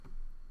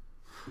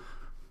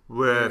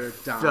We're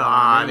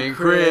Don and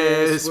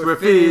Chris, we're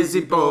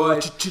Fizzy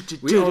Boys.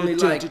 We only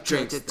like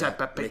drinks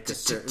that make a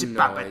certain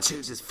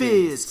noise.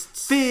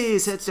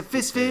 Fizz, it's a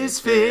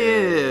fizz.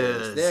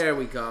 There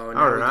we go.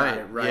 Now all right. We got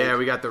it right. Yeah,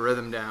 we got the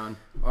rhythm down.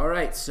 All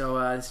right, so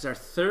this is our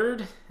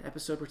third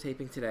episode we're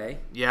taping today.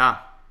 Yeah,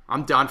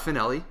 I'm Don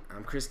Finelli.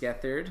 I'm Chris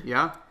Gethard.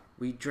 Yeah.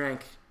 We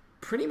drank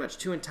pretty much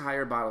 2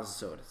 entire bottles of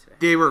soda today.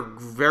 They were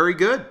very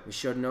good. We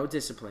showed no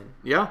discipline.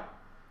 Yeah.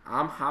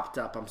 I'm hopped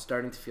up. I'm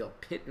starting to feel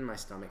a pit in my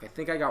stomach. I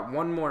think I got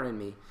one more in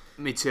me.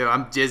 Me too.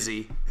 I'm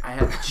dizzy. I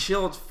had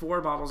chilled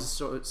 4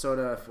 bottles of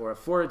soda for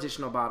 4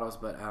 additional bottles,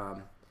 but...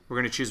 we're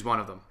going to choose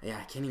one of them. Yeah,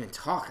 I can't even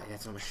talk. I got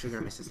so much sugar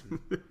in my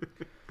system.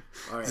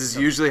 All right, this is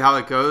usually how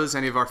it goes.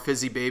 Any of our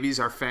Fizzy babies,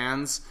 our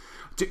fans...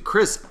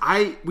 Chris,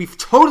 we've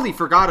totally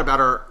forgot about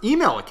our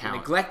email account.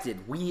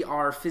 Neglected. We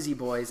are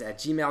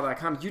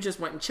fizzyboys@gmail.com. You just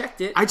went and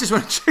checked it. I just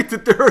went and checked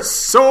it. There are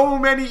so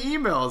many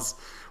emails.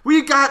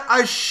 We got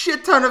a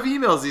shit ton of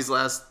emails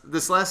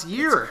this last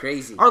year. It's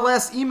crazy. Our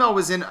last email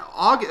was in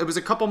August. It was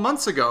a couple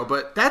months ago,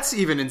 but that's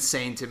even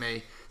insane to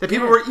me. That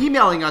people were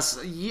emailing us,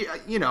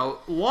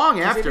 long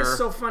after. It is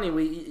so funny.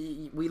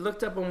 We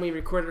looked up when we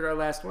recorded our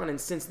last one, and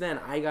since then,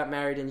 I got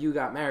married and you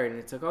got married, and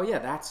it's like, oh yeah,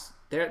 that's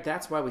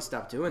why we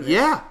stopped doing this.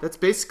 Yeah, that's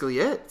basically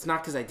it. It's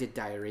not because I did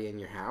diarrhea in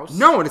your house.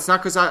 No, and it's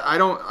not because I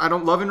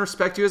don't love and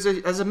respect you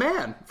as a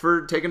man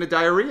for taking a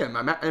diarrhea in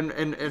my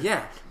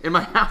in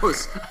my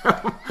house.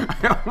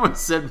 I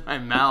almost said my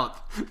mouth.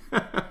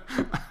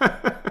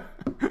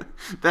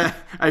 That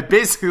I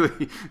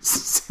basically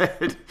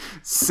said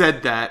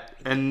that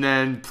and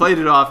then played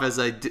it off as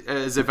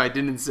if I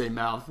didn't say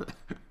mouth,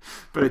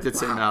 but I did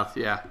say mouth.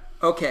 Yeah.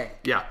 Okay.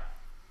 Yeah.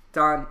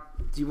 Don,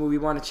 do we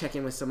want to check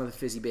in with some of the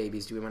Fizzy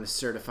babies? Do we want to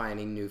certify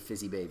any new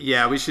Fizzy babies?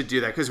 Yeah, we should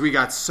do that because we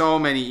got so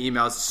many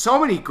emails, so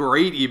many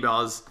great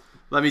emails.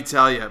 Let me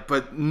tell you,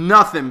 but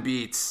nothing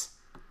beats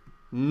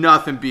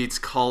Cullen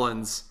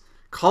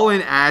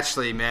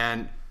Ashley,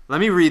 man.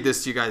 Let me read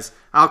this to you guys.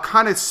 I'll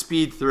kind of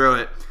speed through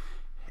it.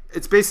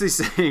 It's basically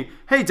saying,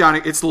 hey, Don,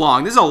 it's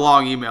long. This is a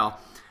long email.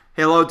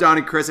 Hello, Don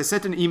and Chris. I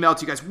sent an email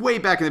to you guys way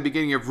back in the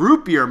beginning of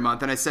Root Beer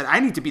Month, and I said, I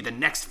need to be the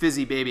next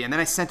Fizzy baby. And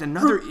then I sent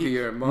another Root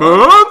Beer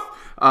Month?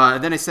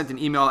 Then I sent an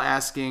email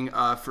asking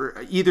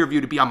for either of you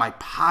to be on my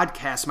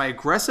podcast. My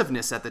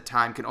aggressiveness at the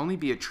time can only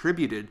be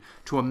attributed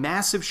to a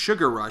massive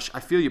sugar rush. I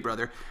feel you,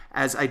 brother.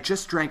 As I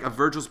just drank a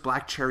Virgil's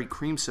Black Cherry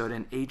Cream Soda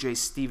and AJ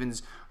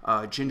Stevens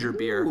ginger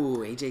beer. Ooh,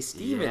 AJ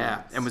Stevens.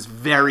 Yeah, and was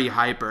very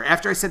hyper.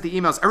 After I sent the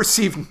emails, I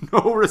received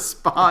no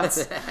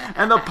response,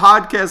 and the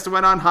podcast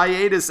went on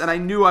hiatus. And I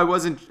knew it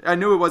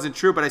wasn't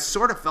true, but I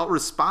sort of felt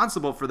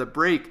responsible for the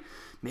break.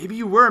 Maybe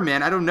you were,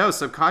 man. I don't know.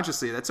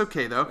 Subconsciously, that's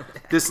okay though.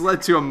 This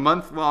led to a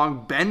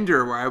month-long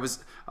bender where I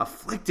was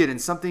afflicted in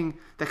something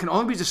that can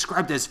only be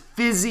described as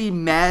fizzy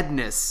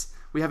madness.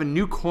 We have a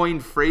new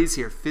coined phrase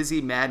here,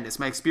 fizzy madness.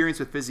 My experience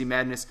with fizzy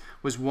madness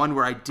was one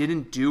where I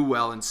didn't do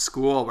well in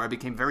school, where I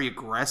became very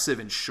aggressive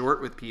and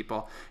short with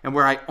people, and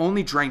where I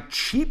only drank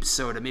cheap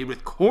soda made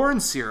with corn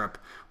syrup,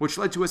 which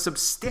led to a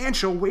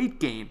substantial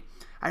weight gain.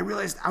 I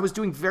realized I was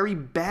doing very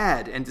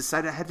bad and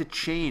decided I had to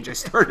change. I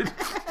started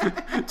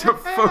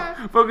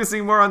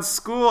focusing more on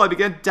school. I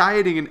began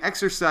dieting and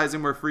exercising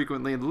more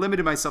frequently and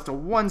limited myself to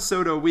 1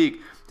 soda a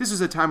week. This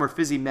was a time where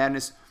fizzy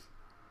madness...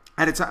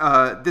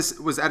 this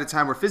was at a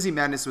time where fizzy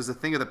madness was a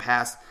thing of the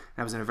past,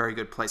 and I was in a very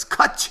good place.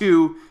 Cut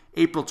to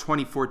April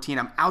 2014.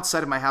 I'm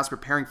outside of my house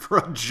preparing for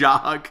a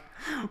jog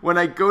when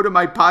I go to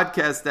my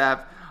podcast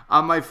app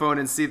on my phone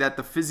and see that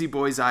the Fizzy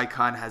Boys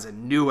icon has a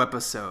new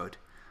episode.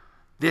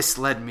 This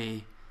led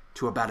me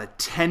to about a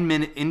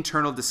 10-minute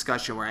internal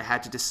discussion where I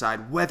had to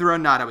decide whether or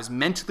not I was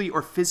mentally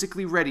or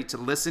physically ready to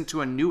listen to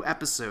a new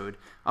episode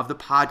of the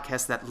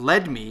podcast that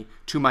led me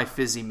to my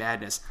fizzy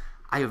madness.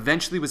 I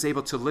eventually was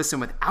able to listen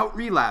without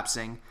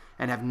relapsing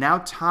and have now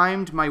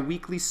timed my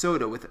weekly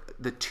soda with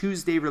the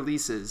Tuesday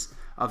releases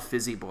of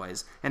Fizzy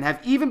Boys and have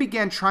even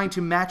began trying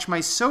to match my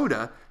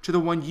soda to the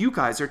one you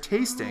guys are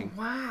tasting.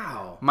 Oh,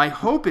 wow. My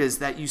hope is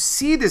that you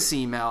see this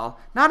email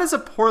not as a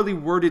poorly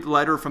worded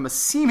letter from a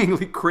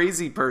seemingly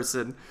crazy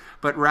person,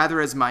 but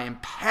rather as my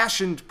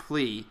impassioned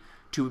plea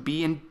to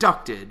be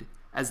inducted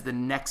as the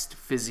next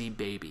Fizzy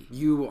baby.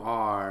 You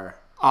are...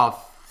 a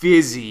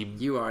Fizzy...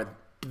 You are...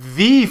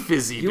 the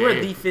Fizzy baby. You are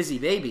the Fizzy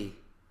baby.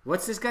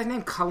 What's this guy's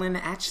name? Cullen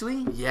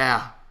Ashley?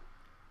 Yeah.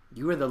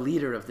 You are the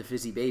leader of the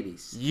Fizzy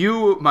babies.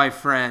 You, my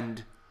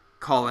friend,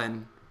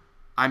 Cullen,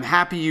 I'm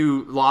happy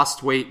you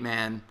lost weight,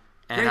 man.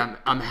 And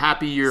I'm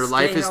happy your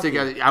life is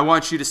together. I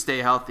want you to stay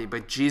healthy.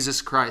 But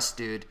Jesus Christ,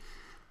 dude,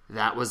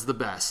 that was the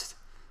best.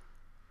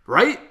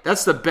 Right?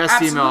 That's the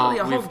best email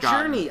we've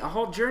gotten. A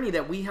whole journey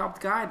that we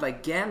helped guide,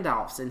 like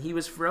Gandalf's, and he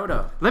was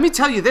Frodo. Let me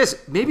tell you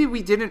this. Maybe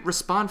we didn't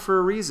respond for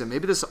a reason.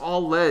 Maybe this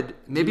all led...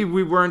 Maybe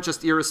we weren't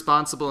just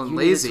irresponsible and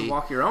lazy. You needed to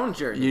walk your own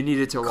journey. You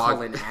needed to walk...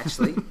 Colin,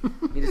 actually.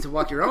 You needed to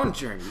walk your own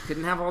journey. You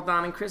couldn't have all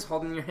Don and Chris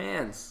holding your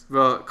hands.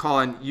 Well,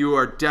 Colin, you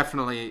are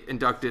definitely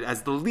inducted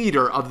as the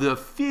leader of the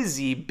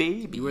Fizzy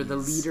Babies. You are the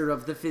leader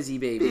of the Fizzy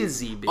Babies.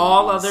 Fizzy Babies.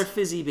 All other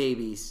Fizzy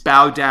Babies.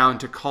 Bow down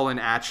to Cullen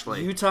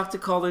Ashley. You talk to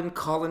Cullen.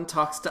 Cullen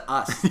talks to to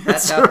us.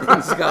 That's how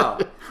things go.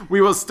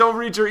 We will still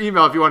read your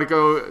email if you want to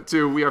go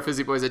to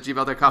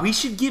wearefizzyboys@gmail.com. We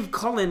should give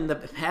Cullen the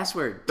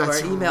password to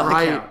That's our email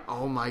right. account.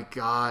 Oh my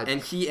God.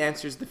 And he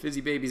answers the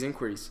Fizzy Babies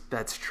inquiries.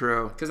 That's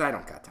true. Because I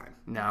don't got time.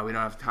 No, we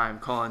don't have time.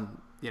 Colin,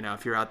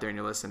 if you're out there and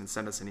you're listening,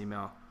 send us an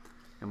email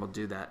and we'll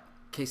do that.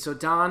 Okay, so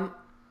Don,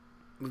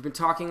 we've been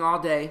talking all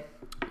day.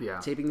 Yeah.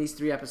 Taping these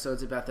 3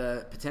 episodes about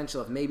the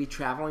potential of maybe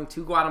traveling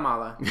to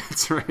Guatemala.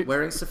 That's right.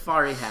 Wearing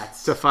safari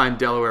hats. To find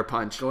Delaware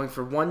Punch. Going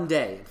for one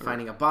day and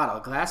finding a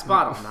glass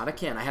bottle, not a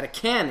can. I had a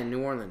can in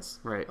New Orleans.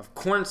 Right. Of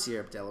corn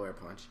syrup Delaware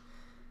Punch.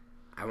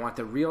 I want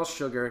the real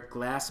sugar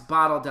glass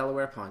bottle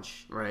Delaware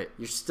Punch. Right.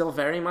 You're still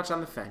very much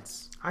on the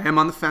fence. I am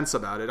on the fence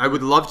about it. I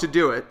would love to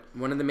do it.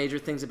 One of the major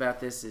things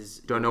about this is...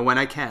 Don't know when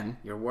I can.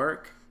 Your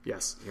work.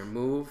 Yes. Your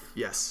move.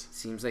 Yes.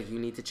 Seems like you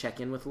need to check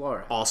in with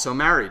Laura. Also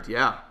married,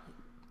 yeah.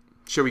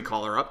 Should we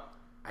call her up?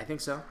 I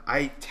think so.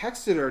 I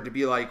texted her to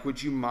be like,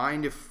 would you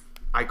mind if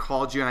I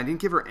called you? And I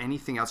didn't give her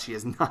anything else. She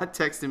has not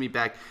texted me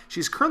back.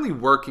 She's currently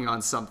working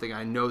on something.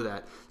 I know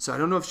that. So I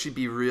don't know if she'd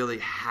be really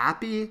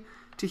happy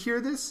to hear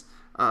this.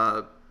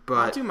 But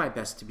I'll do my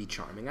best to be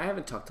charming. I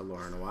haven't talked to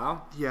Laura in a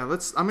while. Yeah,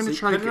 I'm going to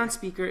try to put it on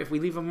speaker. If we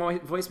leave a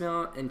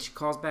voicemail and she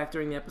calls back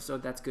during the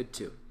episode, that's good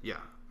too. Yeah.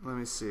 Let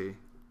me see.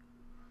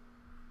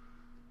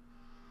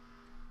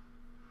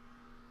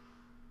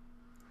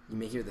 You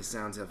may hear the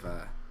sounds of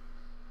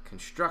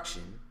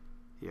construction.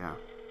 Yeah.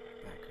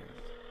 Background.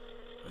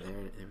 Oh, there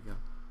we go.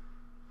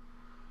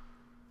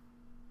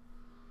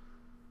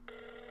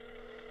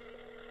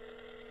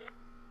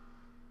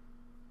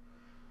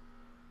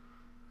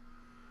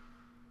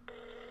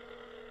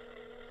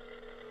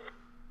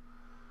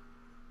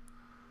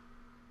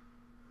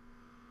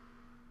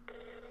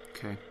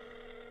 Okay.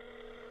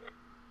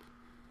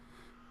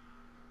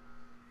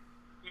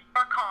 Your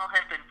call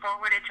has been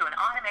forwarded to an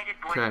automated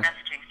voice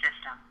messaging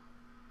system.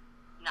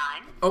 9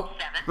 7.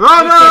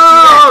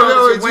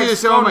 Oh no! Wait,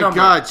 Jesus, phone oh my number.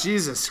 God,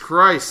 Jesus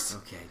Christ!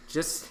 Okay,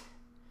 just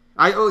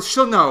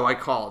She'll know I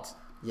called.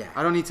 yeah.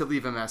 I don't need to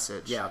leave a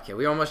message. Yeah, okay.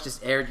 We almost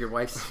just aired your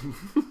wife's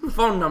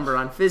phone number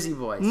on Fizzy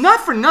Boys. Not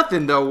for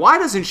nothing though. Why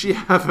doesn't she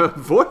have a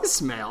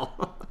voicemail?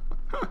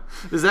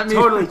 Does that mean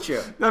Totally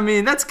true? I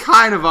mean, that's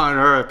kind of on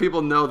her.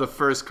 People know the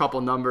first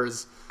couple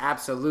numbers.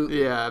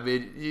 Absolutely. Yeah, I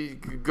mean, you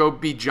could go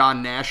be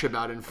John Nash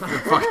about it and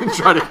fucking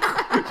try to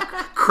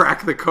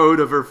crack the code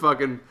of her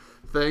fucking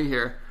thing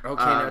here.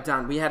 Okay, now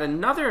Don, we had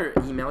another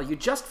email. You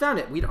just found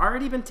it. We'd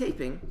already been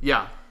taping.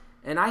 Yeah.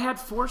 And I had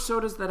 4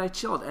 sodas that I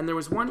chilled. And there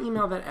was one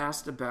email that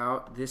asked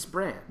about this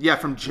brand. Yeah,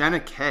 from Jenna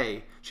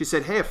K. She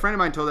said, hey, a friend of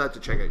mine told us to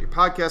check out your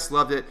podcast,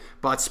 loved it,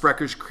 bought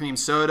Sprecker's cream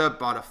soda,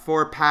 bought a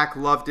 4-pack,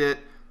 loved it.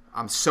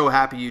 I'm so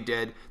happy you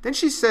did. Then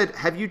she said,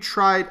 have you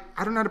tried,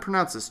 I don't know how to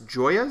pronounce this,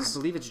 Joya's? I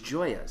believe it's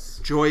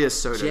Joya's. Joya's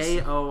sodas.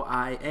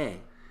 Joia.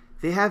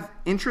 They have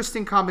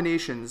interesting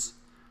combinations,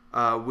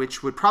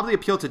 which would probably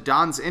appeal to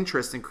Don's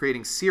interest in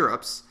creating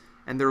syrups,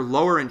 and they're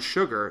lower in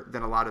sugar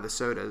than a lot of the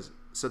sodas,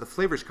 so the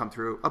flavors come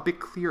through a bit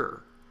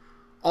clearer.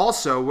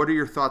 Also, what are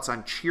your thoughts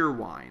on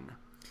Cheerwine?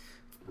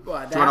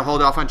 Well, Do you want to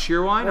hold off on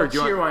Cheerwine? Well, Or do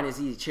you Cheerwine is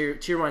easy.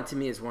 Cheerwine to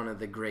me is one of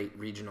the great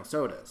regional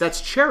sodas.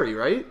 That's cherry,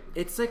 right?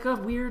 It's like a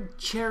weird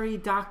cherry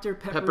Dr.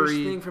 Pepperish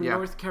Peppery, thing from yeah.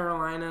 North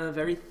Carolina.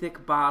 Very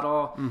thick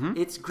bottle. Mm-hmm.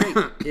 It's great.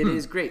 It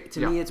is great. To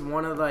me, it's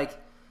one of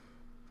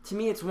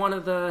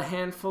the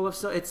handful of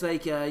It's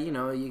like you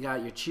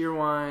got your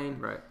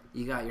Cheerwine, Right.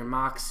 You got your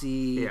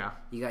Moxie, Yeah.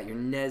 You got your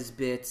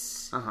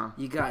Nesbits, Uh-huh.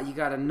 You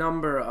got a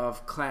number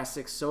of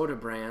classic soda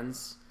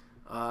brands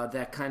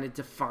that kind of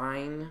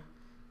define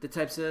the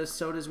types of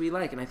sodas we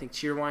like, and I think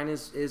Cheerwine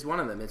is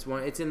one of them.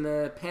 It's in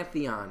the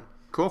pantheon.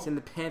 Cool. It's in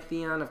the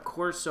pantheon of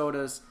core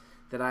sodas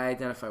that I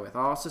identify with.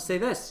 I'll also say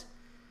this.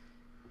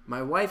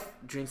 My wife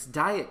drinks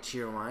diet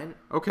Cheerwine.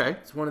 Okay.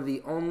 It's one of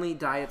the only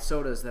diet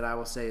sodas that I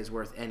will say is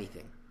worth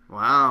anything.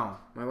 Wow.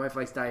 My wife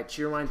likes diet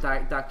Cheerwine,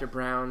 diet Dr.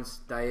 Brown's,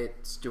 diet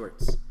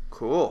Stewart's.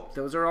 Cool.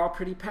 Those are all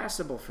pretty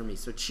passable for me.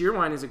 So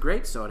Cheerwine is a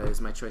great soda, is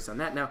my choice on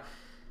that. Now,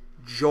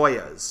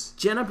 Joya's.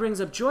 Jenna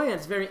brings up Joya, and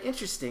it's very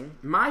interesting.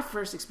 My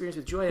first experience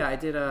with Joya, I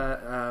did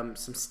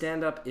some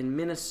stand-up in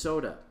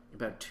Minnesota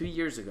about 2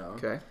 years ago.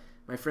 Okay.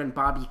 My friend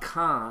Bobby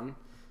Kahn,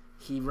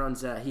 he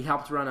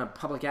helped run a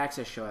public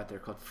access show out there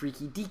called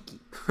Freaky Deaky.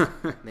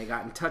 And they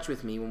got in touch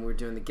with me when we were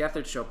doing the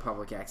Gethard Show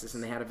public access,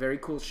 and they had a very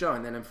cool show.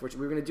 And then,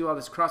 unfortunately, we were going to do all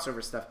this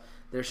crossover stuff.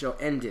 Their show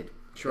ended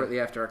shortly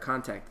after our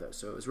contact, though,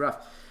 so it was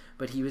rough.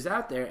 But he was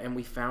out there, and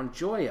we found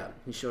Joya.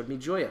 He showed me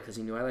Joya because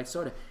he knew I liked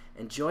soda.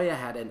 And Joya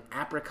had an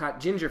apricot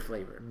ginger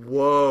flavor.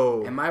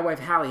 Whoa. And my wife,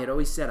 Hallie, had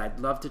always said, I'd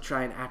love to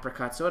try an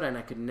apricot soda, and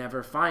I could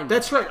never find it.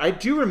 That's right. I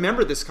do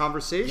remember this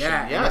conversation.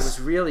 Yeah, yes. and it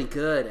was really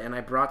good, and I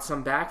brought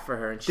some back for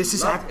her, and she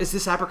loved it. Is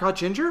this apricot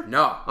ginger?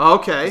 No. Oh,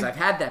 okay. Because I've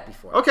had that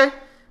before. Okay.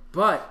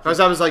 But... Because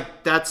I was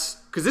like,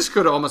 because this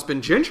could have almost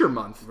been ginger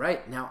month.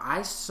 Right. Now,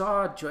 I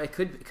saw Joya... It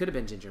could have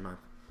been ginger month.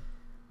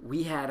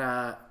 We had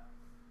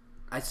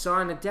I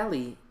saw in a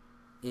deli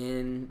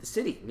in the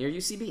city, near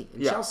UCB,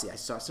 in Chelsea. I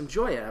saw some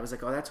Joya. I was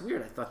like, oh, that's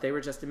weird. I thought they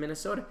were just in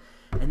Minnesota.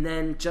 And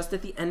then just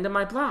at the end of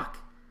my block,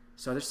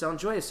 So they're selling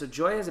Joya. So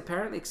Joya is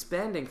apparently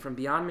expanding from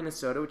beyond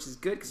Minnesota, which is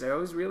good because I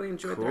always really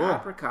enjoyed their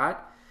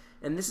apricot.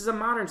 And this is a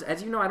modern...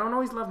 As you know, I don't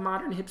always love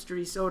modern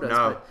hipstery sodas,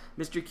 but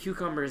Mr.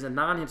 Cucumber is a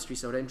non-hipstery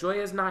soda. And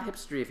Joya is not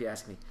hipstery, if you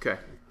ask me. Okay.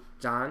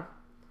 Don,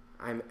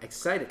 I'm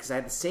excited because I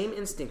had the same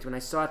instinct when I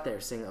saw it there,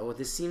 saying, "Oh,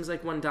 this seems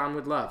like one Don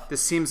would love."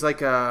 This seems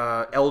like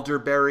a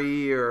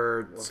elderberry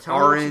or tell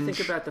orange. Me what you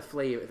think about the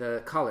flavor,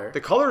 the color.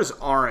 The color is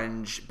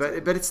orange,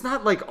 but it's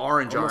not like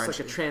orange. Almost like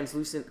a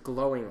translucent,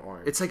 glowing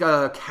orange. It's like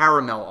a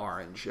caramel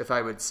orange, if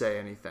I would say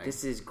anything.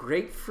 This is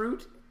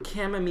grapefruit,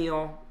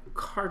 chamomile,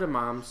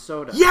 cardamom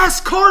soda.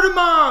 Yes,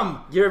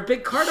 cardamom. You're a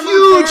big cardamom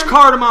Huge fan?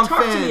 cardamom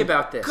Talk fan. to me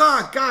about this.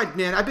 God,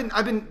 man, I've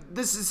been.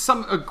 This is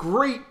a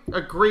great.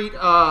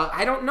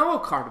 I don't know a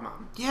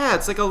cardamom. Yeah,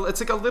 it's like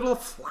a little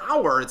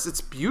flower.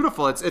 It's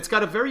beautiful. It's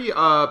got a very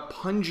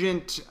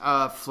pungent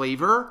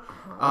flavor,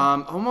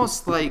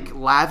 almost like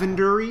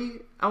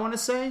lavendery. I want to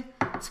say.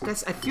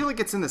 I feel like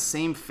it's in the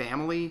same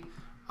family.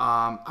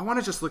 I want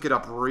to just look it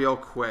up real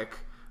quick,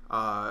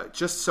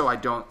 just so I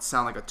don't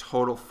sound like a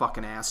total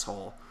fucking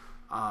asshole.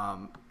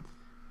 And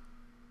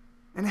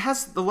it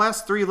has the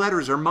last 3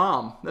 letters are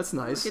mom. That's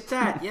nice. Look at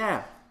that,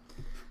 yeah.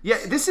 Yeah,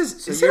 this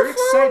is. So you're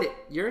excited.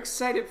 You're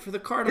excited for the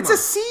cardamom. It's a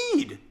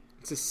seed.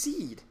 It's a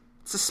seed.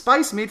 It's a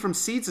spice made from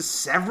seeds of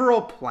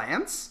several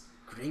plants.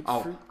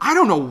 Grapefruit. I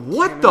don't know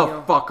what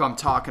the fuck I'm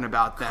talking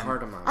about then.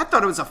 Cardamom. I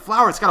thought it was a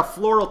flower. It's got a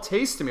floral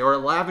taste to me, or a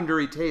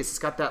lavendery taste. It's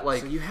got that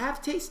like. So you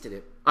have tasted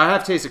it. I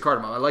have tasted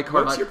cardamom. I like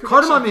cardamom. What's your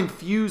prediction? Cardamom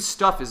infused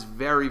stuff is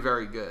very,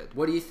 very good.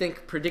 What do you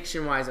think,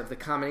 prediction-wise, of the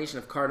combination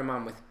of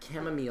cardamom with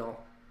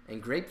chamomile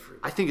and grapefruit?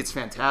 I think it's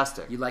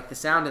fantastic. You like the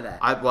sound of that?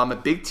 I'm a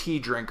big tea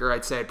drinker.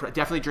 I'd say I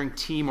definitely drink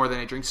tea more than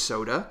I drink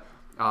soda.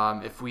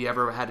 If we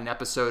ever had an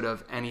episode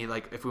of any,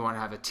 like, if we want to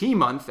have a tea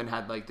month and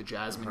had, like, the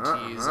jasmine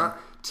teas and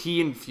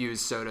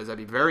tea-infused sodas, I'd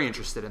be very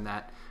interested in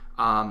that.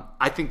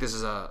 I think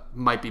this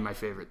might be my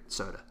favorite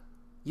soda.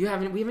 We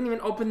haven't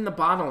even opened the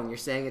bottle, and you're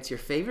saying it's your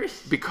favorite?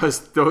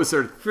 Because those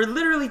are... For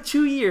literally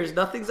 2 years,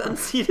 nothing's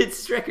unseated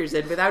Strickers,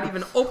 and without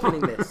even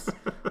opening this,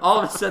 all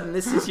of a sudden,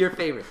 this is your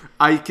favorite.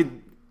 I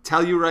can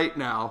tell you right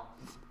now...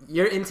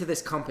 You're into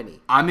this company.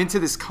 I'm into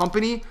this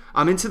company.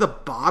 I'm into the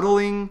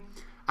bottling.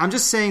 I'm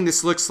just saying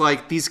this looks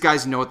like these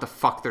guys know what the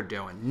fuck they're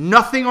doing.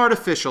 Nothing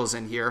artificial's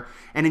in here.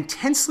 An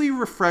intensely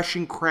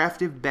refreshing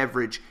crafted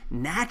beverage,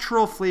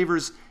 natural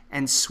flavors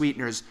and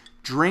sweeteners.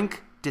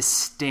 Drink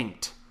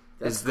distinct.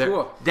 That's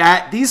cool.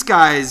 These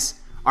guys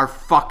are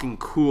fucking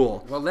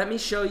cool. Well, let me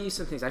show you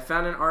some things. I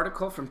found an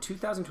article from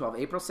 2012,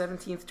 April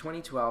 17th,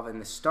 2012, in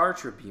the Star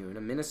Tribune,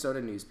 a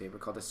Minnesota newspaper,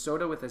 called "A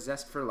Soda with a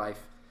Zest for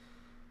Life,"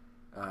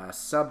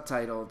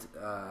 subtitled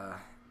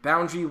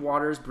 "Boundary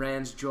Waters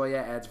Brands Joya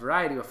Adds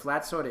Variety to a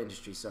Flat Soda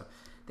Industry." So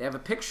they have a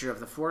picture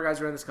of the 4 guys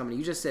who run this company.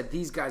 You just said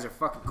these guys are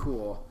fucking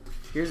cool.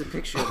 Here's a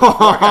picture of the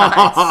 4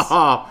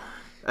 guys.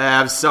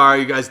 I'm sorry,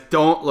 you guys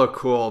don't look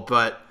cool,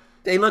 but...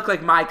 They look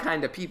like my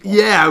kind of people.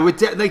 Yeah,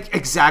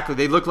 exactly.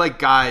 They look like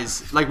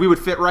guys like we would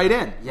fit right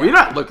in. Yeah.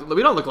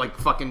 We don't look like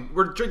fucking.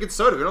 We're drinking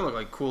soda. We don't look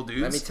like cool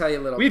dudes. Let me tell you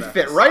a little. We'd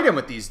fit right in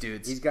with these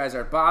dudes. These guys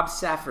are Bob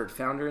Safford,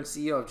 founder and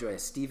CEO of Joya;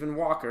 Stephen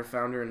Walker,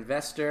 founder and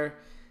investor;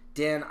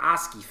 Dan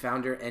Oskey,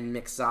 founder and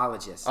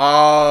mixologist.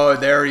 Oh,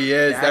 there he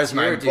is. That's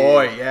my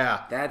boy.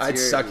 Yeah, I'd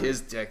suck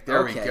his dick.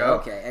 There we go.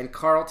 Okay, and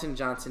Carlton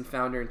Johnson,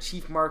 founder and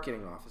chief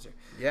marketing officer.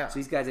 Yeah. So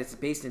these guys, it's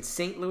based in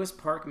St. Louis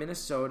Park,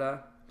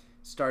 Minnesota.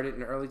 Started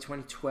in early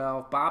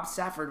 2012. Bob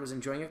Safford was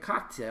enjoying a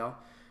cocktail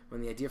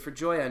when the idea for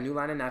Joya, a new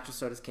line of natural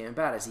sodas, came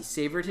about. As he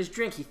savored his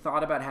drink, he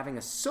thought about having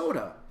a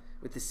soda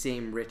with the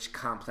same rich,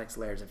 complex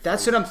layers of flavors.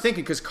 That's what I'm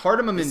thinking, because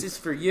cardamom... This is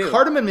for you.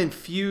 Cardamom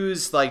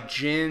infused, like,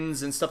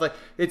 gins and stuff like...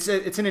 It's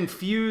an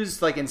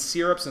infused, like, in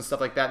syrups and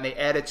stuff like that, and they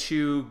add it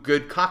to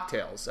good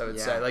cocktails, I would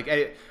say. Like,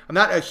 I'm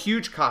not a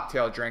huge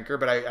cocktail drinker,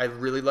 but I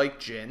really like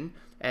gin.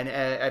 And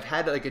I've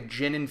had, like, a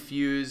gin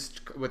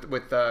infused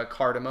with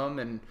cardamom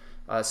and...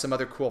 some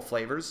other cool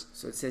flavors.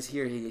 So it says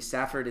here,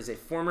 Safford is a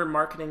former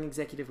marketing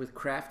executive with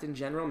Kraft and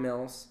General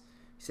Mills.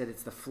 He said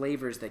it's the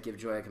flavors that give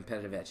Joya a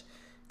competitive edge.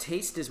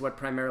 Taste is what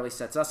primarily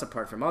sets us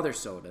apart from other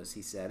sodas,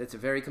 he said. It's a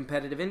very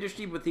competitive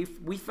industry, but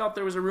we felt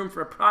there was a room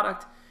for a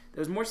product that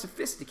was more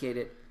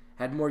sophisticated,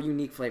 had more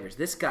unique flavors.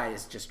 This guy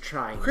is just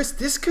trying Chris,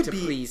 this could to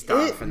be please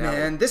Don it, Finelli.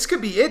 man. This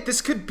could be it.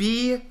 This could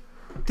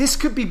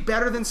be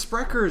better than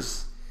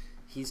Sprecher's.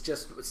 He's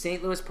just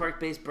St. Louis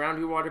Park-based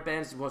Boundary Water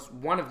Brands was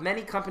one of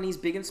many companies,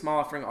 big and small,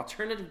 offering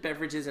alternative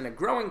beverages and a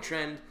growing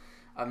trend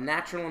of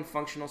natural and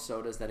functional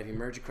sodas that have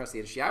emerged across the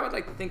industry. I would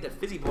like to think that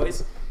Fizzy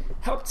Boys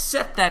helped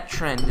set that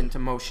trend into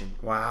motion.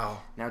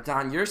 Wow. Now,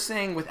 Don, you're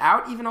saying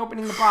without even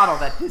opening the bottle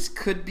that this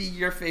could be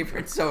your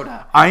favorite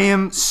soda. I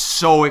am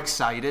so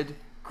excited.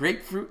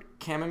 Grapefruit,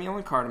 chamomile,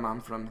 and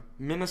cardamom from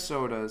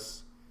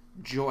Minnesota's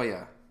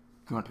Joya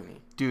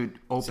company. Dude,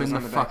 open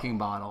the fucking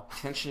bottle.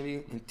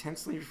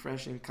 Intensely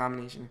refreshing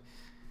combination.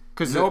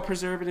 Because no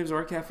preservatives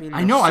or caffeine.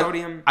 I know.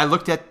 Sodium. I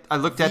looked at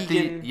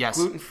vegan, the yes.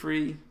 Gluten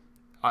free.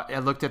 I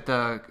looked at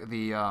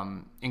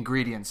the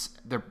ingredients.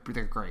 They're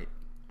great.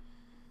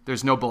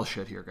 There's no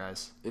bullshit here,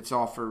 guys. It's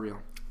all for real.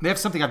 They have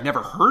something I've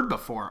never heard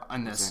before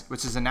on this,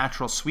 which is a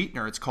natural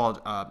sweetener. It's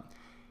called erythritol.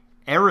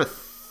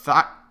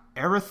 Oh,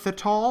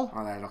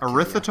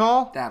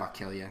 Erythritol? That'll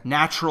kill you.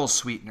 Natural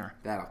sweetener.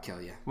 That'll kill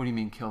you. What do you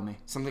mean kill me?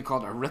 Something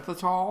called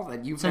erythritol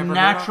that you've never It's a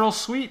natural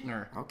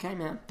sweetener. Okay,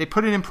 man. They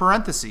put it in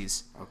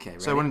parentheses. Okay,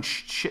 ready? So I wouldn't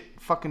shit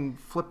fucking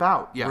flip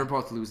out. Yeah. We're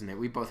both losing it.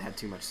 We both had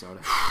too much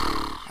soda.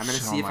 I'm going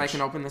to see if I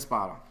can open this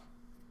bottle.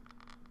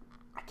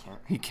 I can't.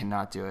 He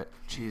cannot do it.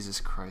 Jesus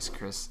Christ,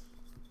 Chris.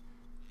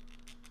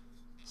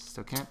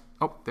 Still can't?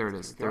 Oh, there it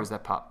is. There was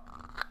that pop.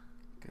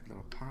 Good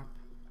little pop.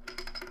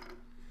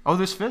 Oh,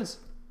 there's fizz.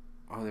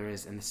 Oh, there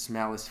is. And the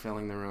smell is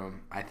filling the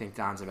room. I think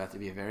Don's about to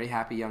be a very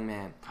happy young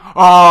man.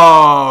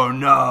 Oh,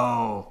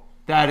 no.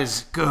 That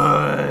is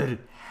good.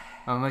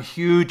 I'm a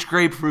huge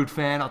grapefruit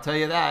fan, I'll tell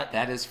you that.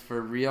 That is for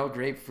real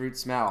grapefruit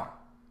smell.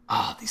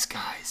 Oh, these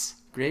guys.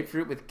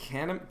 Grapefruit with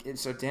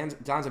so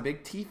Don's a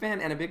big tea fan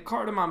and a big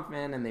cardamom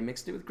fan, and they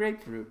mixed it with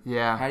grapefruit.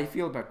 Yeah. How do you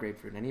feel about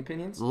grapefruit? Any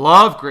opinions?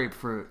 Love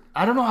grapefruit.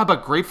 I don't know how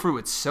about grapefruit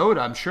with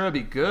soda. I'm sure it'd be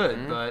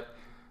good, but...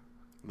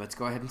 Let's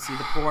go ahead and see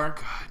the pour.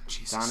 God,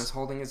 Jesus. Don is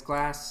holding his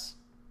glass.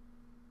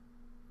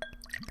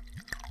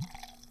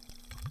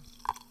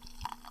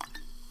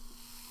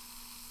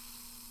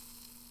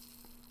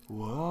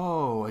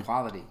 Whoa,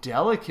 Quality.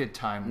 Delicate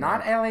time.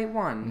 Not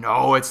LA1.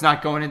 No, it's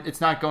not going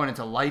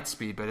into light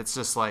speed, but it's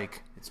just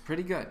like... It's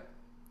pretty good.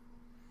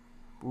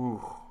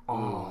 Ooh.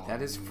 Oh,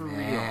 that is for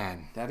man.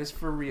 real. That is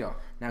for real.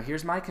 Now,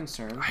 here's my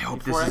concern. I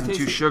hope this isn't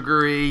too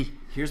sugary.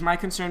 Here's my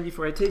concern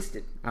before I taste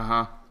it.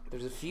 Uh-huh.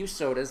 There's a few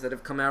sodas that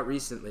have come out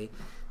recently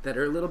that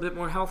are a little bit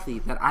more healthy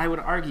that I would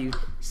argue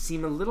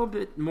seem a little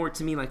bit more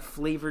to me like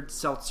flavored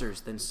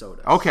seltzers than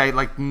sodas. Okay,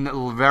 like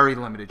very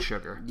limited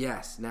sugar.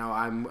 Yes. Now,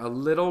 I'm a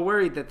little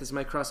worried that this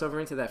might cross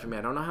over into that for me.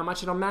 I don't know how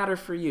much it'll matter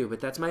for you,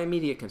 but that's my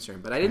immediate concern.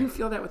 But I didn't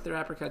feel that with their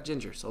apricot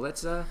ginger. So let's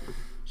so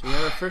we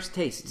have our first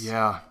tastes.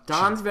 Yeah.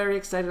 Don's very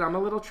excited. I'm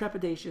a little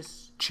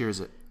trepidatious.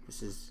 Cheers it.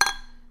 This is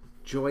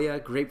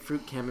Joya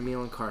grapefruit,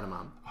 chamomile, and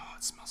cardamom. Oh,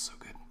 it smells so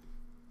good.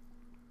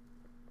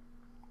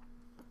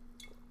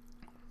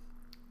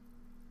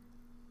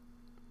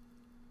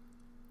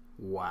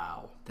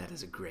 Wow. That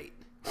is a great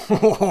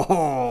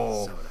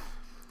Oh, soda.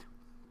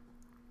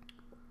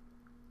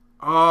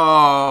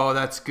 oh,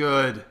 that's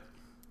good.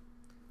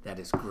 That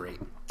is great.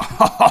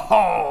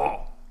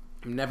 Oh,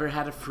 I've never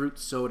had a fruit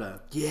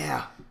soda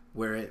yeah.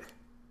 where it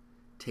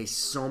tastes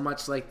so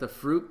much like the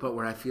fruit, but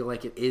where I feel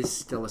like it is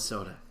still a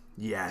soda.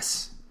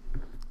 Yes.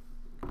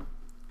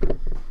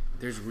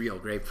 There's real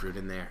grapefruit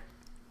in there.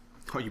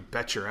 Oh, you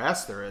bet your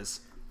ass there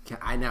is.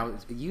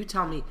 You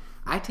tell me,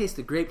 I taste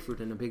the grapefruit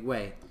in a big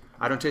way.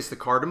 I don't taste the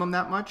cardamom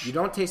that much. You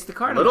don't taste the A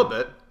cardamom. little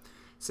bit.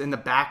 It's in the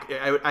back.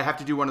 I have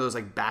to do one of those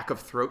like back of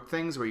throat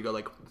things where you go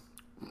like,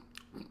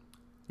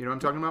 you know what I'm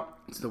talking about?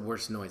 It's the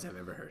worst noise I've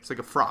ever heard. It's like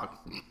a frog.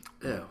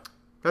 Ew.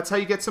 That's how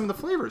you get some of the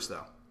flavors,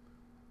 though.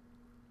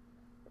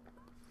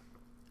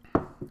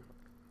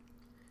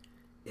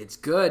 It's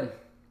good.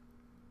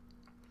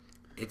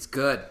 It's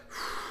good.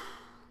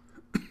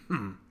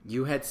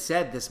 You had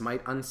said this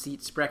might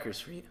unseat Spreckers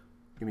for you.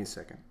 Give me a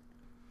second.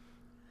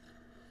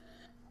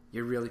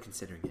 You're really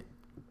considering it.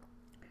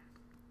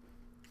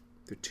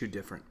 They're too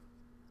different.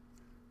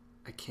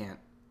 I can't.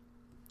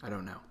 I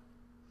don't know.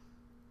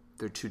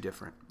 They're too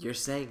different. You're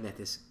saying that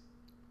this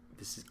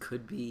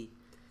could be...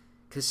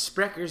 Because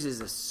Spreckers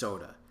is a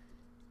soda.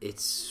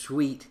 It's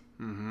sweet.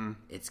 Mm-hmm.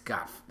 It's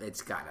got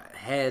a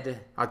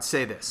head. I'd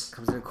say this.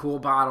 Comes in a cool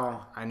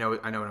bottle. I know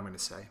what I'm going to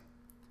say.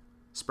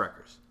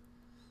 Spreckers.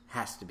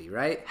 Has to be,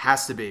 right?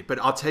 Has to be. But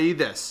I'll tell you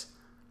this.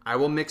 I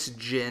will mix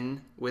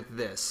gin with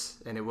this,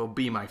 and it will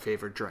be my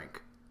favorite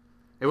drink.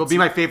 It will be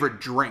my favorite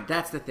drink.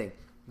 That's the thing.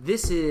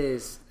 This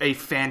is... a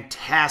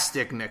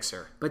fantastic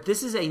mixer. But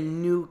this is a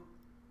new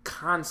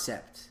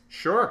concept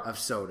Sure. of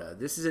soda.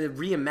 This is a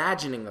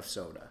reimagining of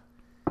soda.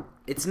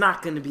 It's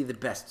not going to be the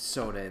best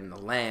soda in the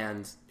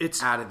land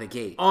out of the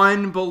gate.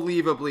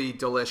 Unbelievably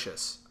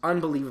delicious.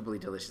 Unbelievably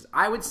delicious.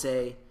 I would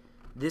say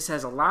this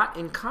has a lot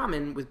in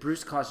common with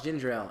Bruce Koss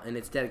Ginger Ale and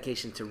its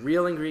dedication to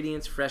real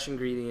ingredients, fresh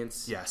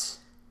ingredients. Yes.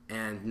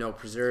 And no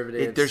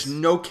preservatives. There's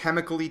no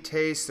chemical-y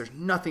taste. There's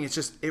nothing. It's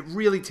just, it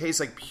really tastes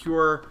like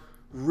pure,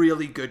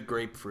 really good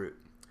grapefruit.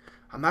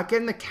 I'm not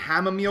getting the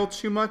chamomile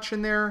too much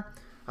in there.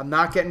 I'm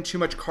not getting too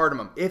much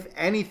cardamom. If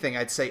anything,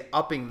 I'd say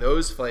upping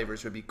those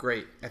flavors would be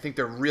great. I think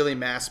they're really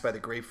masked by the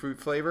grapefruit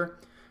flavor.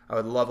 I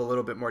would love a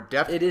little bit more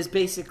depth. It is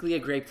basically a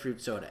grapefruit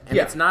soda. And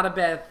it's not a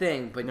bad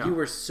thing, but you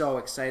were so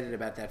excited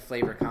about that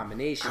flavor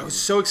combination. I was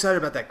so excited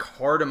about that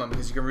cardamom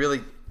because you can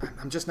really...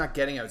 I'm just not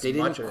getting out They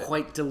much didn't of it.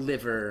 quite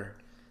deliver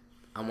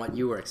on what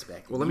you were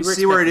expecting. Well, let me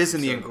see where it is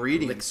in the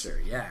ingredients.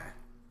 Elixir, yeah.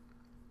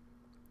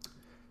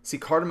 See,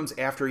 cardamom's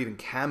after even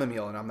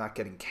chamomile, and I'm not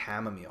getting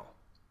chamomile.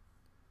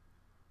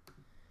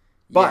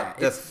 But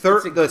it's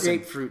a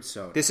grapefruit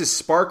soda. This is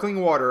sparkling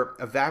water,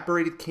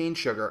 evaporated cane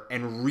sugar,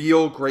 and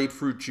real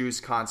grapefruit juice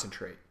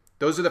concentrate.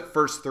 Those are the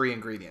first three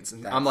ingredients.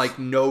 And I'm like,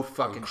 no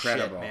fucking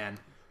shit, man.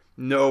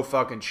 No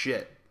fucking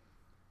shit.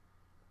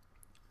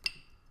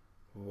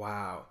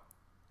 Wow.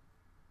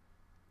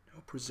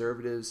 No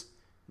preservatives.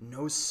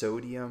 no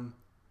sodium,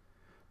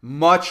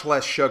 much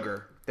less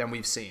sugar than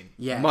we've seen.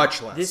 Yeah.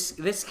 Much less.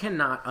 This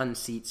cannot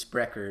unseat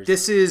Sprecher's.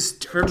 This is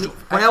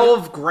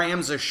 12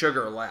 grams of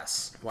sugar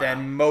less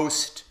than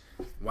most.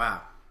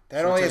 Wow.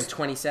 That so only is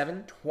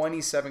 27?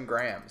 27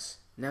 grams.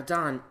 Now,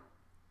 Don,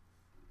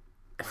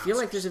 I feel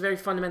like there's a very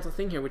fundamental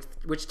thing here,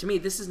 which to me,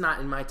 this is not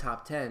in my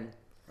top 10.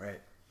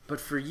 Right.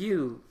 But for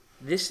you,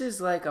 this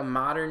is like a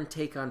modern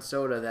take on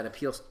soda that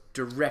appeals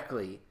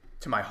directly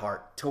to my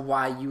heart. To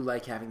why you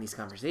like having these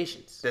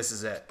conversations. This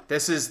is it.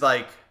 This is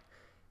like,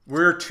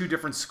 we're two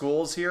different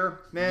schools here,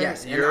 man.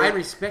 Yes, and I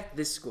respect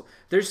this school.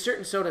 There's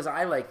certain sodas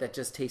I like that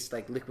just taste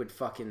like liquid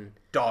fucking...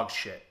 dog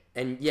shit.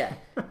 And yeah,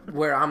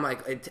 where I'm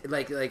like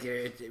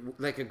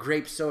a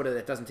grape soda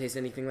that doesn't taste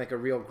anything like a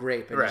real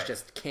grape, and it's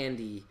just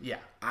candy. Yeah,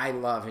 I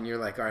love, and you're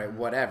like, all right,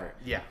 whatever.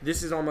 Yeah,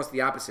 this is almost the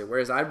opposite.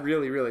 Whereas I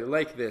really, really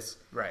like this.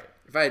 Right.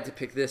 If I had to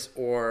pick this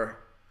or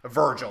a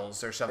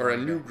Virgil's or something, or a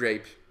new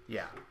grape,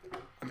 yeah,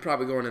 I'm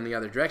probably going in the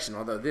other direction.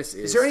 Although this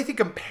is. Is there anything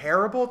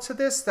comparable to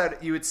this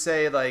that you would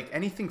say like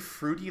anything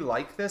fruity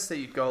like this that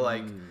you'd go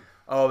like,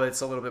 oh,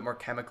 it's a little bit more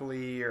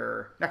chemically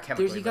or not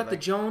chemically? You got the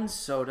Jones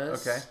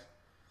sodas. Okay.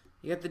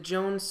 You got the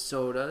Jones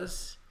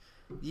sodas.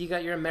 You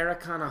got your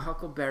Americana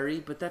Huckleberry,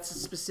 but that's a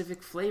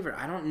specific flavor.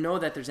 I don't know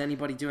that there's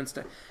anybody doing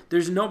stuff.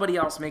 There's nobody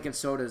else making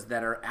sodas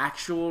that are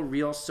actual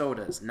real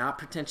sodas, not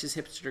pretentious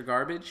hipster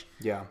garbage.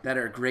 Yeah. That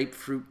are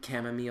grapefruit,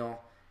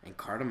 chamomile, and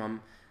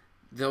cardamom.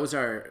 Those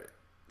are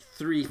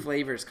 3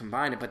 flavors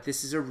combined, but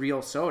this is a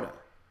real soda.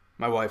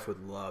 My wife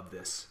would love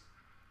this.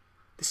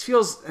 This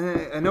feels...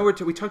 I know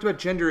we talked about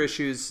gender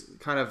issues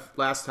kind of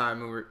last time.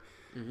 We were...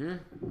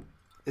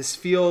 This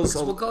feels...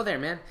 We'll go there,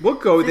 man. We'll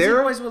go Fizzy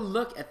there. Boys will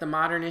look at the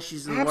modern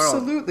issues of the world.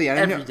 Absolutely.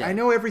 Every day. I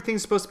know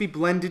everything's supposed to be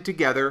blended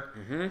together,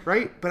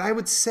 right? But I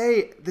would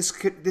say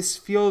this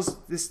feels...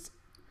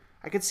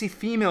 I could see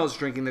females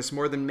drinking this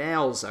more than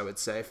males, I would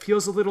say. It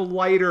feels a little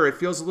lighter. It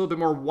feels a little bit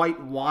more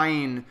white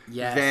wine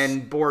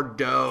than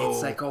Bordeaux.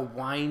 It's like a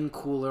wine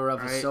cooler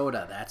of a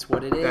soda. That's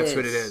what it is. That's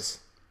what it is.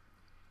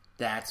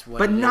 That's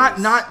what it is.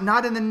 But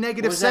not in the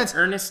negative sense. That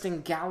Ernest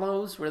and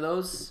Gallows? Were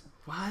those...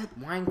 What?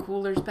 Wine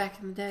coolers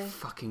back in the day?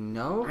 Fucking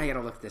no. I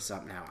gotta look this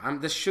up now.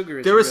 The sugar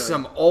is There was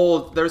some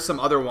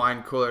other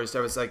wine coolers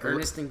that was like...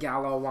 Ernest and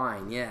Gallo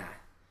wine, yeah.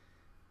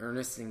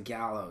 Ernest and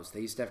Gallows.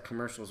 They used to have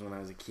commercials when I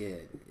was a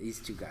kid. These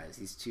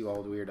two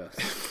old weirdos.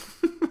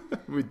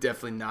 We'd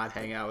definitely not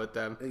hang out with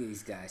them. Look at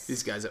these guys.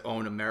 These guys that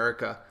own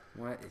America.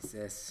 What is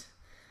this?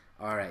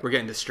 All right. We're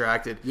getting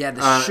distracted. Yeah,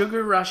 the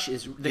sugar rush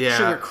is...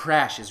 sugar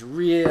crash is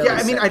real. Yeah,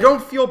 I mean, I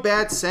don't feel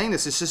bad saying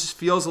this. It just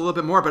feels a little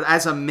bit more. But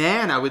as a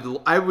man, I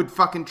would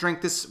fucking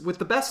drink this with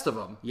the best of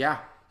them. Yeah.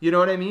 You know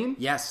what I mean?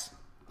 Yes.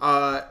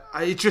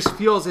 It just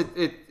feels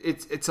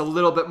it's a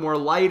little bit more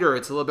lighter.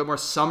 It's a little bit more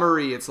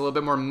summery. It's a little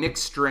bit more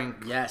mixed drink.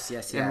 Yes.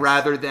 And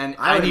rather than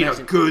I need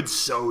a good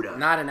soda.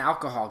 Not an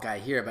alcohol guy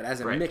here, but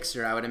as a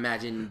mixer, I would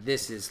imagine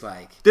this is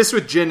like this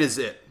with gin is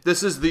it.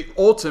 This is the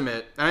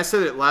ultimate. And I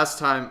said it last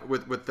time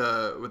with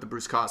the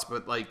Bruce Koss,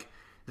 but like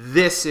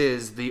this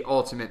is the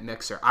ultimate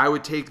mixer. I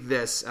would take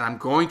this, and I'm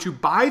going to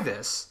buy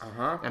this,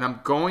 and I'm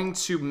going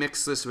to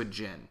mix this with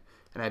gin,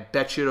 and I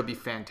bet you it'll be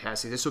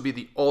fantastic. This will be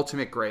the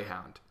ultimate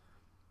Greyhound.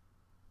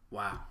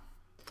 Wow.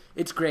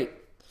 It's great.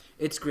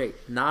 It's great.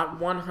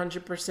 Not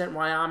 100%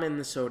 why I'm in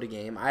the soda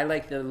game. I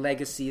like the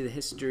legacy, the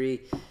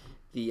history,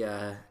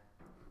 the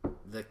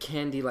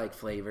candy-like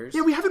flavors.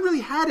 Yeah, we haven't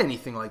really had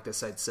anything like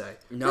this, I'd say.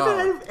 No. We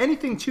haven't had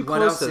anything too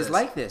close to this. What else is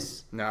like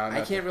this? No,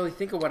 I can't really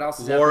think of what else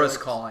is Laura's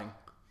calling.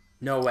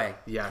 No way.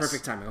 Yes.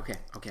 Perfect timing.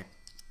 Okay.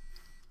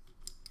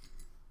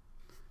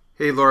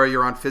 Hey, Laura,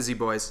 you're on Fizzy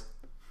Boys.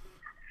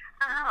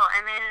 Oh,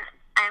 I'm in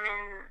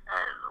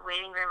a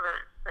waiting room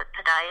with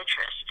a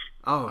podiatrist.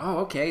 Oh,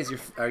 okay.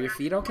 Are your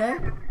feet okay?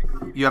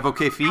 You have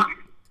okay feet?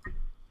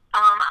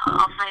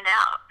 I'll find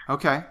out.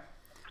 Okay.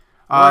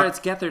 Laura,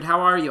 it's Gethard. How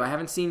are you? I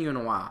haven't seen you in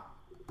a while.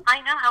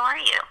 I know. How are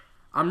you?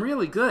 I'm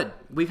really good.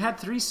 We've had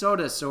 3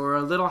 sodas, so we're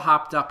a little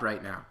hopped up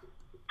right now.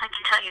 I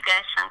can tell you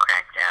guys sound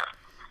cracked out.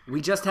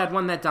 We just had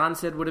one that Don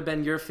said would have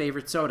been your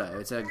favorite soda.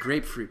 It's a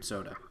grapefruit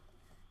soda.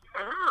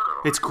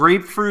 Ooh. It's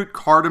grapefruit,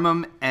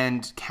 cardamom,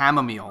 and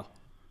chamomile.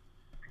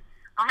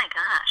 Oh my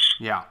gosh.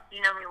 Yeah.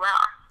 You know me well.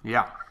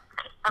 Yeah.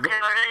 Okay,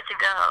 we're ready to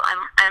go.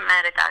 I'm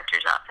at a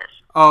doctor's office.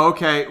 Oh,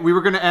 okay. We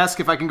were going to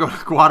ask if I can go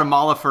to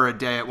Guatemala for a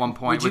day at one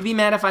point. Would you be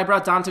mad if I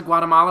brought Don to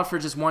Guatemala for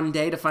just one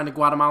day to find a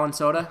Guatemalan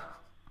soda?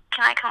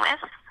 Can I come with?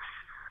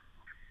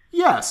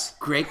 Yes.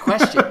 Great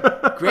question.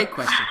 Great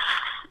question.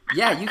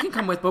 Yeah, you can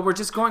come with, but we're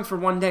just going for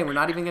one day. We're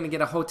not even going to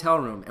get a hotel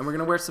room, and we're going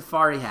to wear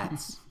safari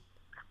hats.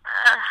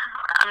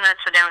 I'm not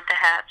so down with the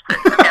hats, but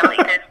yeah, we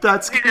could.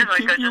 That's going to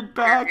keep you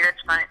back.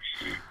 It's fine.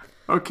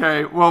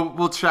 Okay, well,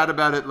 we'll chat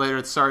about it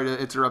later. Sorry to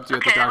interrupt you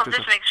at the doctor's.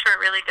 Okay, this makes for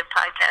really good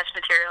podcast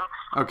material.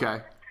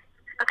 Okay.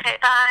 Okay,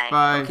 bye.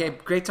 Bye. Okay,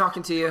 great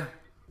talking to you.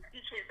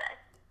 You too, bye.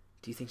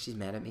 Do you think she's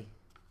mad at me?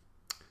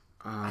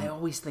 I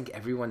always think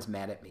everyone's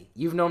mad at me.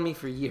 You've known me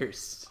for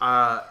years.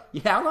 Yeah,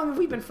 how long have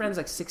we been friends?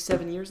 Like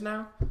 6-7 years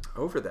now?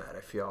 Over that,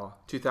 I feel.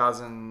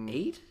 2008?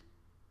 8?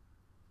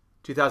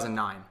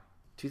 2009.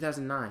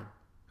 2009.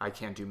 I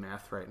can't do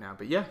math right now,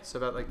 but yeah,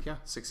 so about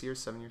 6 years,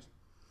 7 years.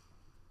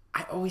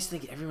 I always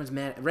think everyone's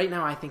mad. Right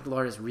now, I think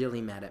Laura's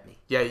really mad at me.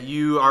 Yeah,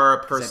 you are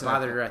a person. I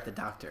bothered her at the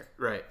doctor.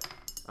 Right.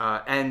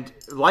 And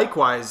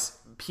likewise,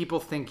 people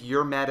think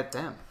you're mad at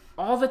them.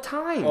 All the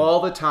time.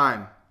 All the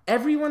time.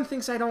 Everyone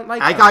thinks I don't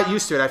like I them. got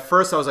used to it. At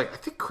first, I was like, I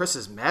think Chris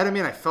is mad at me,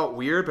 and I felt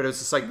weird, but it was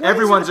just like,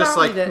 everyone's just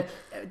like...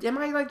 Am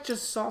I like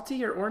just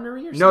salty or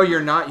ornery or something? No,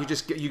 you're not. You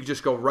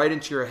just go right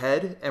into your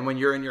head, and when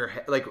you're in your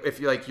head, like if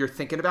you're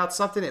thinking about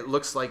something, it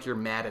looks like you're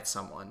mad at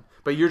someone,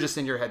 but you're just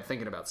in your head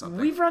thinking about something.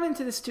 We've run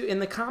into this too in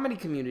the comedy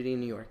community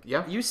in New York.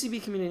 Yeah.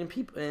 UCB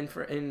community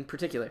in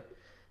particular.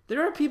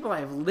 There are people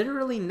I've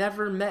literally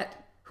never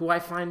met who I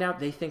find out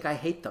they think I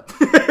hate them.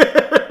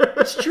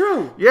 It's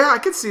true. Yeah, I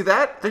could see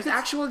that. There's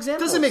actual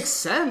examples. Doesn't make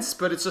sense,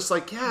 but it's just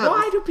like, yeah.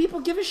 Why do people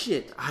give a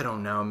shit? I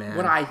don't know, man.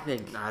 What I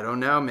think. I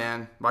don't know,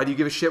 man. Why do you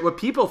give a shit what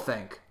people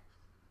think?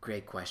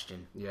 Great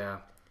question. Yeah.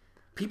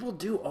 People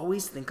do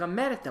always think I'm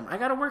mad at them. I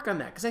got to work on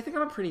that because I think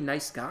I'm a pretty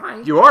nice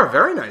guy. You are a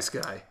very nice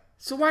guy.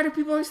 So why do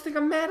people always think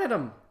I'm mad at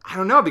them? I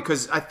don't know,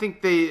 because I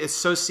think they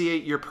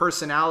associate your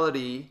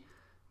personality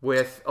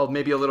with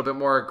maybe a little bit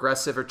more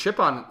aggressive or chip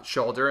on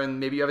shoulder, and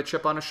maybe you have a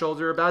chip on a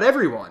shoulder about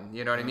everyone.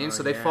 You know what I mean?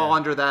 So they fall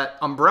under that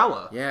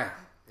umbrella. Yeah.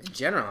 In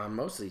general, I'm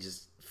mostly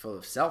just full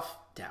of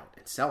self-doubt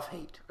and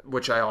self-hate.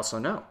 Which I also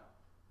know.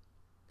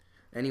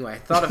 Anyway, I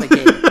thought of a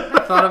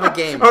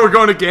game. Oh, we're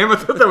going to game? I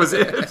thought that was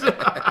it.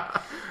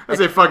 I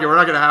say, fuck it, we're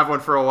not going to have one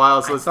for a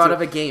while. So I thought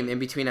of a game in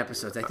between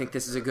episodes. I think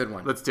this is a good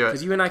one. Let's do it.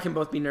 Because you and I can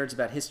both be nerds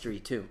about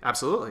history, too.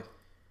 Absolutely.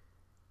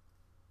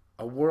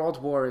 A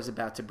world war is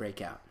about to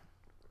break out.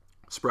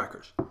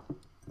 Spreckers.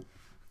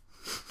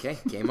 Okay,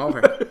 game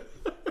over.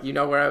 You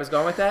know where I was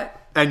going with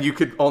that? And you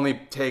could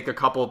only take a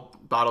couple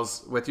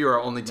bottles with you, or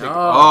only take... No.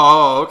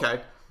 Oh,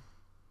 okay.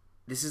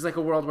 This is like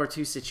a World War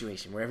II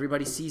situation where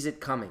everybody sees it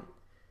coming.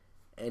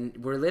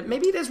 And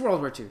maybe it is World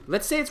War II.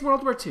 Let's say it's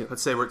World War II.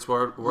 Let's say it's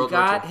World War II. You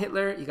got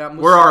Hitler, you got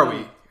Mussolini. Where are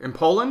we? In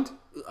Poland?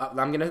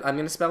 I'm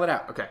gonna spell it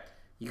out. Okay.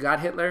 You got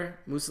Hitler,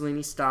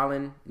 Mussolini,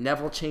 Stalin,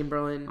 Neville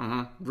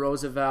Chamberlain,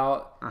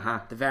 Roosevelt,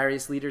 the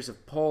various leaders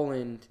of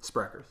Poland.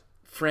 Spreckers.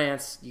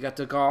 France, you got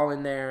de Gaulle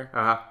in there.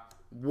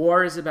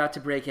 War is about to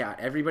break out.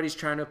 Everybody's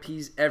trying to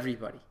appease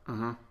everybody.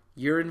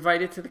 You're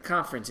invited to the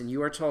conference, and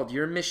you are told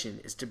your mission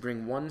is to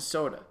bring one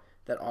soda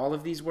that all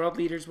of these world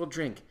leaders will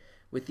drink,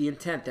 with the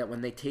intent that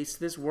when they taste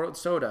this world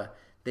soda,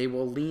 they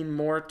will lean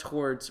more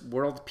towards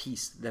world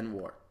peace than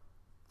war.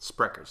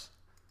 Spreckers.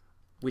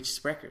 Which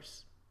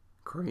Spreckers?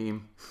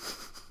 Cream.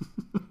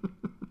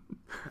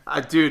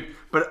 Dude,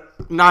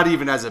 but not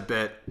even as a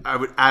bit. I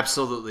would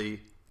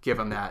absolutely give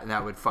them that, and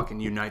that would fucking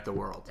unite the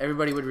world.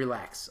 Everybody would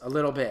relax a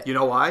little bit. You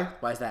know why?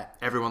 Why is that?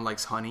 Everyone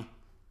likes honey.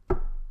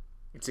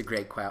 It's a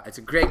great call. It's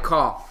a great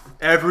call.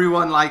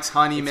 Everyone likes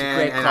honey,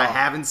 man, and I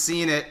haven't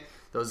seen it.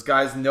 Those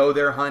guys know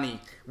their honey.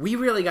 We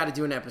really got to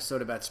do an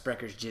episode about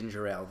Sprecker's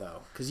ginger ale,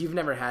 though, because you've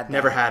never had that.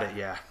 Never had it,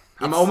 yeah.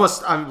 I'm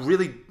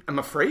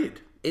afraid.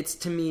 It's,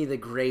 to me,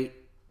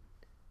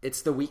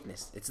 it's the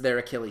weakness. It's their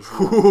Achilles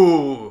heel.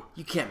 Ooh.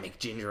 You can't make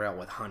ginger ale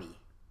with honey.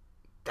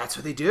 That's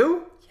what they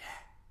do?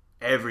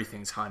 Yeah.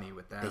 Everything's honey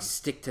with them. They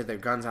stick to their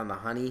guns on the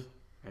honey.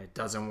 And it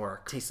doesn't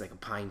work. Tastes like a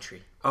pine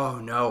tree. Oh,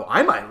 no.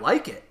 I might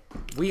like it.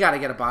 We got to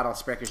get a bottle of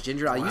Sprecker's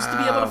ginger ale. I used to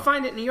be able to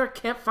find it in New York.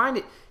 Can't find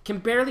it. Can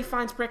barely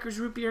find Sprecker's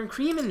root beer and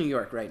cream in New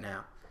York right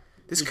now.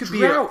 This could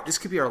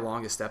be our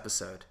longest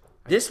episode.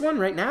 This one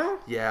right now?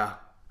 Yeah.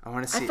 I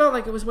want to see. I felt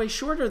like it was way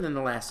shorter than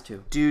the last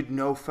two. Dude,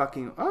 no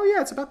fucking... Oh,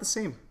 yeah, it's about the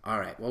same. All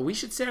right. Well, we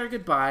should say our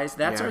goodbyes.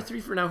 That's our 3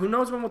 for now. Who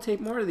knows when we'll tape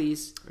more of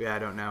these? Yeah, I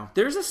don't know.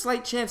 There's a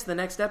slight chance the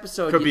next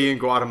episode... Could be in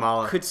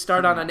Guatemala. Could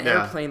start on an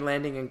airplane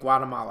landing in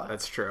Guatemala.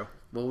 That's true.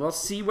 Well, we'll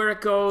see where it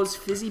goes.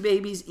 Fizzy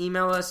Babies,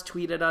 email us,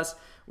 tweet at us.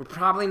 We're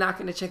probably not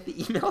going to check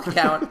the email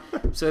account.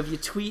 So if you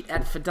tweet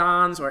at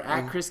Fadons or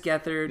at Chris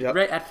Gethard,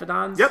 right, at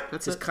Fadons? Yep,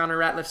 that's it. Connor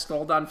Ratliff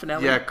stole Don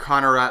Finelli? Yeah,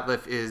 Connor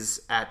Ratliff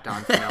is at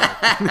Don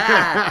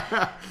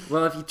Finelli.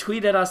 Well, if you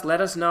tweet at us,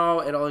 let us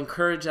know. It'll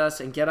encourage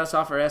us and get us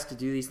off our ass to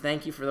do these.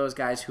 Thank you for those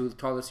guys who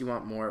told us you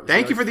want more.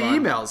 Thank you for the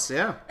emails,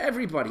 yeah.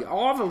 Everybody,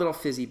 all the little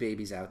Fizzy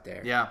Babies out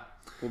there. Yeah.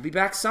 We'll be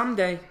back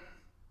someday.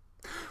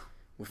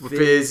 We're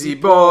Fizzy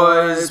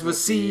Boys, we'll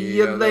see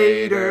you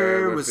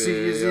later. We'll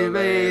see you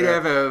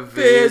later.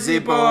 Fizzy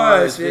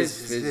Boys.